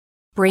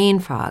brain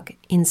fog,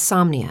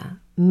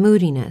 insomnia,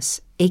 moodiness,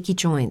 achy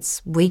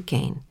joints, weight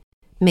gain.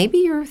 Maybe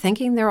you're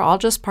thinking they're all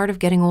just part of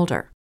getting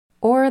older,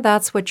 or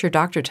that's what your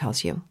doctor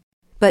tells you.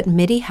 But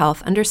MIDI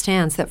Health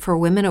understands that for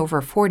women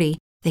over 40,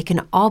 they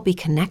can all be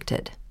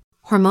connected.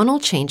 Hormonal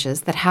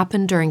changes that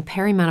happen during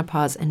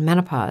perimenopause and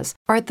menopause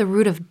are at the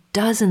root of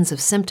dozens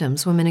of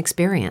symptoms women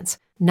experience,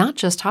 not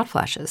just hot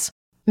flashes.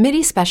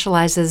 MIDI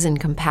specializes in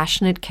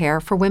compassionate care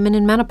for women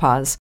in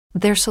menopause.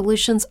 Their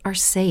solutions are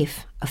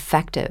safe,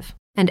 effective,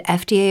 and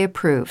FDA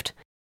approved.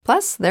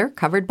 Plus, they're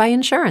covered by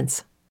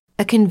insurance.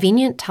 A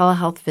convenient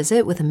telehealth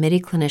visit with a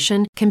MIDI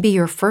clinician can be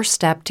your first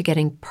step to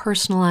getting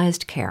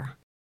personalized care.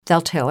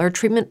 They'll tailor a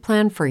treatment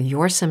plan for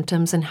your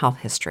symptoms and health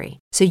history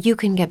so you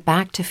can get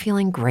back to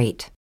feeling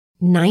great.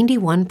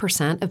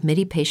 91% of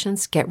MIDI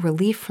patients get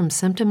relief from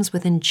symptoms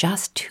within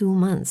just 2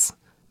 months.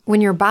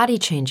 When your body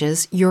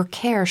changes, your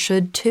care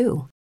should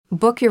too.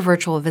 Book your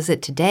virtual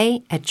visit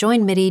today at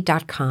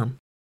joinmidi.com.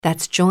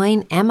 That's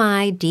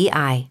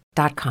joinmidi.com.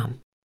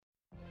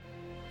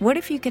 What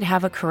if you could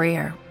have a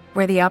career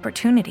where the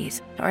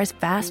opportunities are as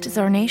vast as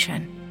our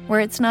nation,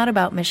 where it's not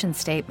about mission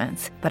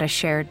statements, but a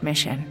shared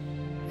mission?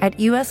 At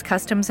U.S.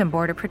 Customs and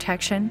Border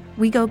Protection,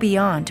 we go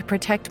beyond to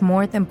protect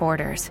more than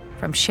borders.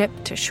 From ship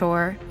to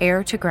shore,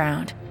 air to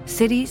ground,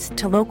 cities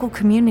to local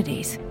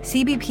communities,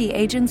 CBP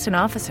agents and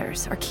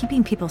officers are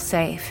keeping people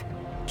safe.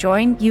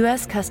 Join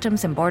U.S.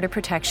 Customs and Border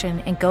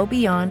Protection and go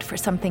beyond for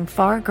something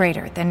far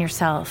greater than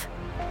yourself.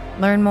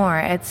 Learn more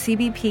at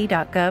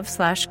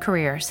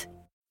cbp.gov/careers.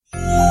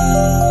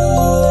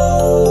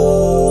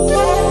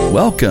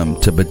 Welcome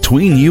to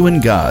Between You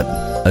and God,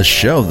 a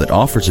show that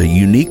offers a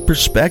unique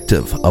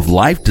perspective of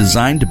life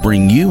designed to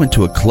bring you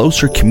into a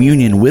closer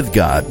communion with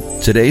God.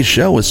 Today's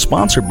show is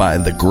sponsored by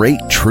The Great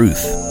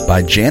Truth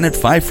by Janet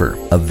Pfeiffer,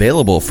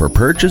 available for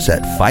purchase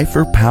at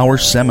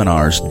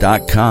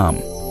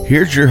PfeifferPowerSeminars.com.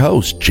 Here's your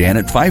host,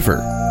 Janet Pfeiffer.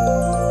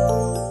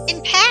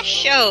 In past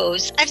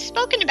shows, I've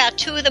spoken about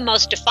two of the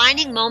most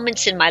defining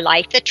moments in my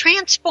life that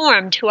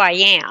transformed who I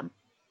am.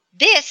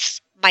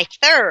 This, my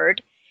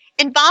third,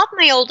 involved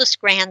my oldest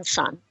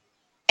grandson.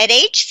 At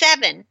age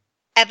 7,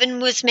 Evan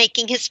was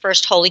making his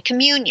first Holy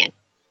Communion.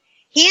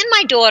 He and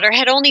my daughter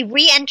had only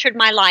re-entered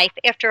my life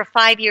after a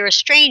 5-year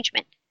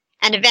estrangement,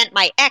 an event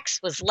my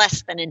ex was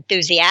less than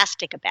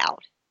enthusiastic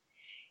about.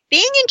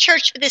 Being in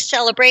church for this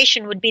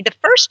celebration would be the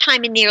first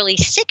time in nearly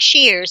 6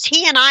 years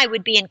he and I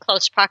would be in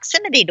close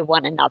proximity to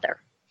one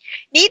another.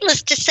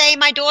 Needless to say,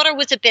 my daughter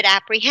was a bit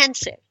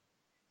apprehensive.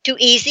 To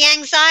ease the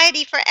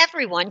anxiety for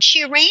everyone,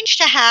 she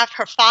arranged to have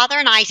her father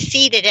and I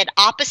seated at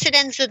opposite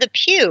ends of the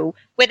pew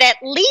with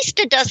at least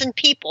a dozen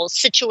people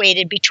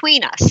situated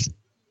between us.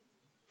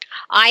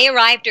 I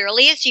arrived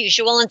early as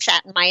usual and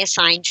sat in my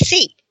assigned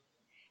seat.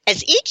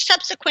 As each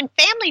subsequent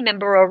family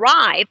member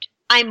arrived,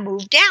 I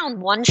moved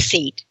down one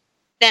seat,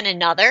 then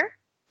another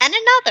and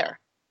another,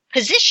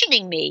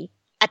 positioning me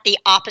at the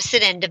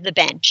opposite end of the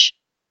bench.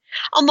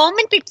 A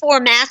moment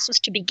before Mass was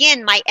to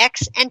begin, my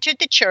ex entered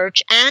the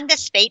church, and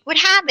as fate would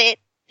have it,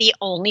 the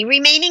only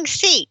remaining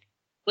seat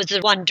was the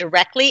one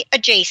directly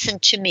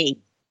adjacent to me.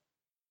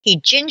 He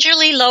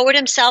gingerly lowered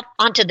himself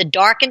onto the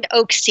darkened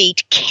oak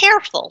seat,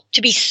 careful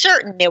to be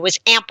certain there was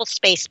ample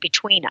space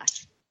between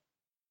us.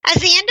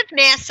 As the end of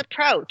Mass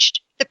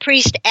approached, the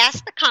priest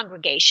asked the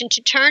congregation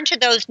to turn to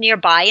those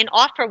nearby and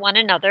offer one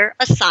another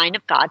a sign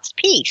of God's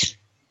peace.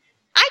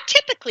 I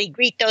typically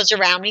greet those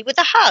around me with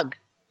a hug.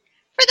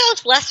 For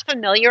those less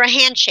familiar, a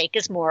handshake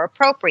is more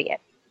appropriate.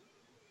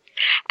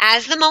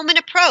 As the moment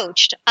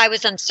approached, I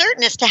was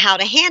uncertain as to how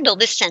to handle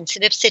this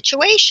sensitive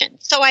situation,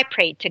 so I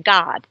prayed to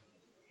God.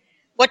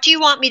 "What do you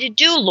want me to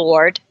do,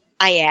 Lord?"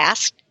 I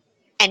asked,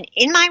 and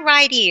in my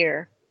right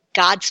ear,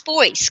 God's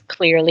voice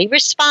clearly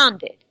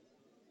responded.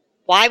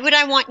 "Why would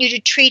I want you to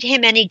treat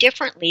him any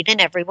differently than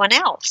everyone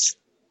else?"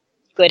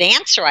 Good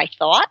answer, I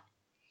thought.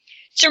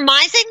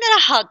 Surmising that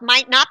a hug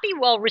might not be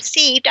well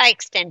received, I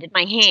extended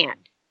my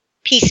hand.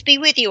 "Peace be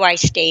with you," I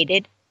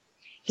stated.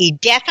 He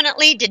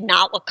definitely did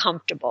not look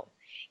comfortable.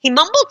 He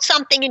mumbled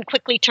something and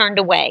quickly turned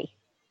away.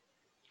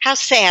 How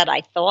sad, I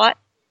thought.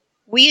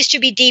 We used to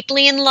be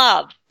deeply in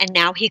love, and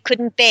now he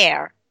couldn't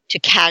bear to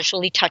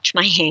casually touch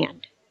my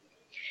hand.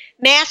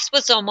 Mass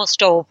was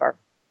almost over.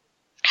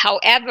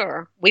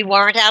 However, we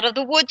weren't out of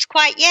the woods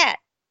quite yet.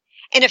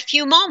 In a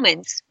few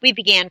moments, we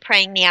began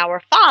praying the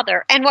Our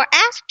Father and were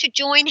asked to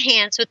join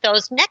hands with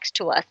those next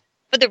to us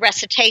for the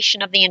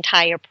recitation of the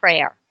entire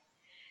prayer.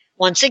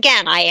 Once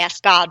again, I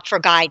asked God for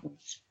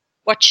guidance.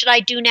 "What should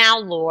I do now,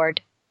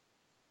 Lord?"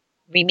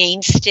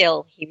 "Remain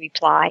still," he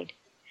replied.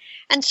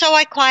 And so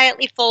I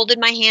quietly folded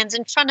my hands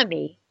in front of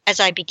me as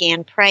I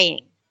began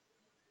praying.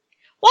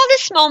 While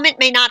this moment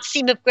may not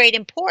seem of great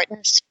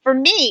importance, for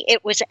me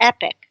it was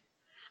epic.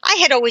 I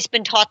had always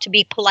been taught to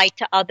be polite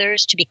to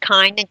others, to be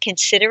kind and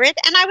considerate,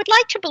 and I would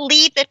like to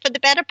believe that for the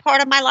better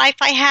part of my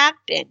life I have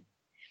been.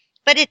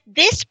 But at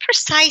this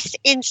precise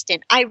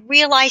instant, I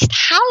realized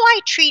how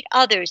I treat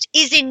others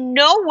is in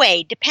no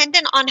way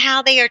dependent on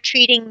how they are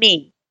treating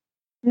me,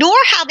 nor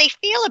how they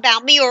feel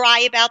about me or I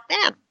about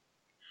them.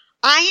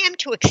 I am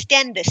to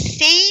extend the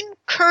same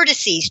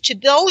courtesies to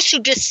those who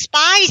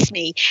despise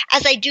me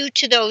as I do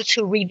to those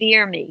who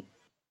revere me.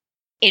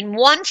 In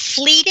one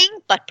fleeting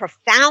but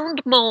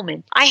profound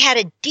moment, I had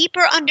a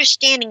deeper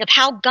understanding of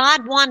how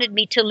God wanted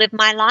me to live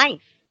my life.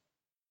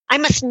 I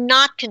must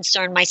not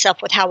concern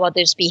myself with how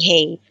others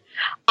behave.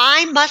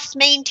 I must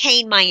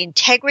maintain my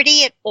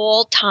integrity at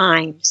all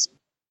times.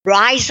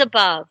 Rise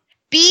above.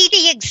 Be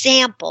the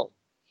example.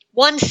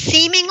 One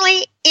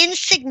seemingly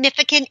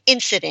insignificant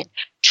incident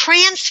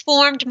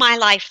transformed my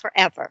life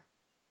forever.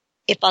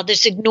 If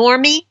others ignore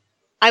me,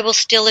 I will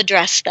still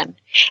address them.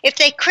 If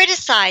they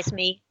criticize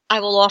me,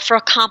 I will offer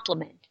a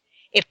compliment.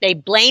 If they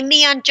blame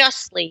me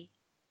unjustly,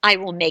 I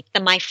will make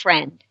them my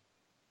friend.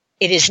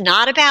 It is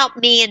not about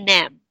me and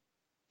them.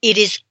 It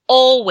is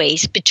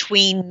always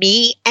between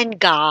me and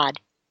God.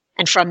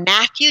 And from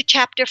Matthew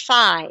chapter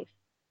 5,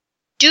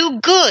 do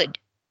good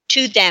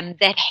to them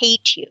that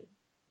hate you.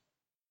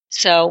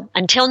 So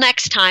until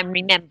next time,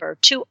 remember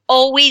to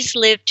always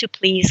live to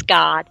please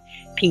God.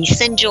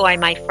 Peace and joy,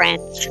 my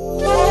friends.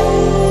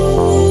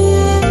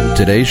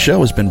 Today's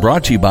show has been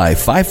brought to you by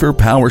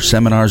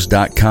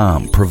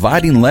PfeifferPowerSeminars.com,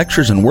 providing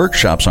lectures and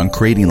workshops on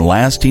creating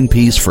lasting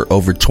peace for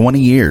over 20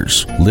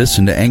 years.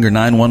 Listen to Anger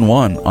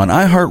 911 on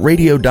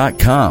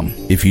iHeartRadio.com.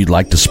 If you'd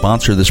like to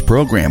sponsor this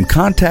program,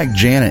 contact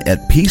Janet at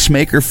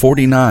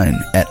Peacemaker49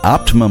 at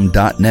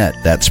Optimum.net.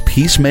 That's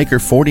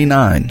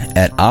Peacemaker49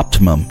 at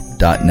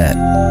Optimum.net.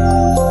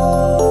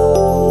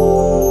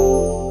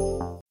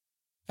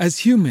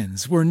 As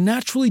humans, we're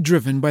naturally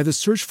driven by the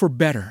search for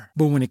better.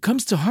 But when it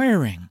comes to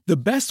hiring, the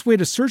best way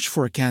to search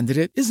for a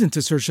candidate isn't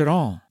to search at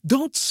all.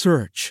 Don't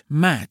search,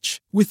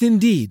 match with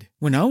Indeed.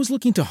 When I was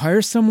looking to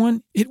hire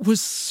someone, it was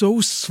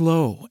so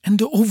slow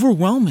and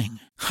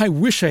overwhelming. I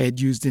wish I had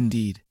used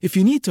Indeed. If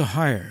you need to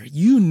hire,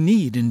 you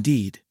need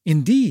Indeed.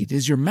 Indeed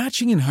is your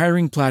matching and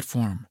hiring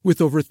platform with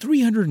over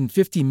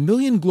 350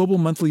 million global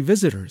monthly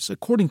visitors,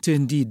 according to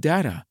Indeed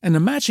data, and a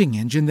matching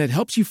engine that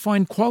helps you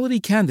find quality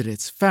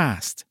candidates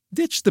fast.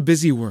 Ditch the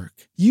busy work.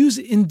 Use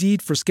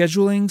Indeed for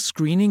scheduling,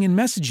 screening, and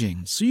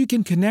messaging so you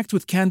can connect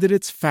with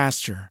candidates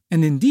faster.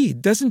 And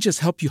Indeed doesn't just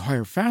help you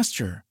hire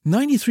faster.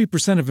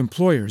 93% of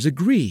employers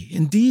agree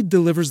Indeed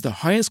delivers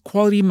the highest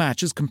quality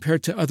matches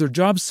compared to other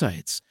job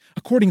sites,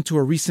 according to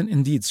a recent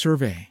Indeed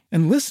survey.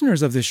 And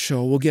listeners of this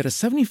show will get a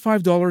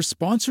 $75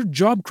 sponsored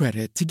job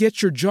credit to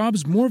get your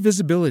jobs more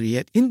visibility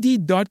at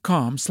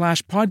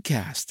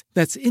Indeed.com/podcast.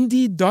 That's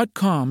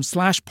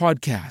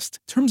Indeed.com/podcast.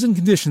 Terms and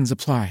conditions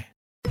apply.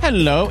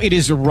 Hello, it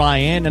is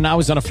Ryan, and I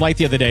was on a flight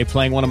the other day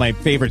playing one of my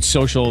favorite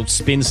social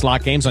spin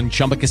slot games on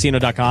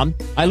ChumbaCasino.com.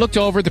 I looked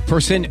over at the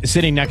person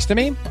sitting next to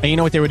me, and you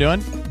know what they were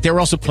doing? They were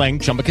also playing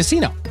Chumba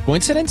Casino.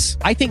 Coincidence?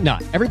 I think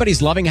not.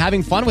 Everybody's loving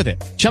having fun with it.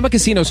 Chumba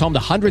Casino is home to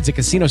hundreds of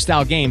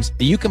casino-style games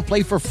that you can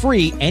play for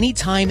free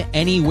anytime,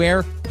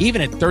 anywhere,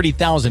 even at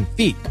 30,000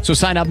 feet. So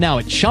sign up now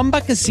at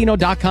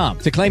ChumbaCasino.com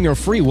to claim your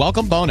free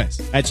welcome bonus.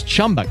 That's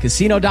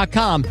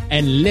ChumbaCasino.com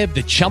and live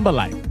the Chumba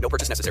life. No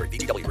purchase necessary.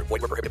 VGW. Void where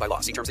prohibited by law.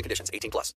 See terms and conditions. 18+.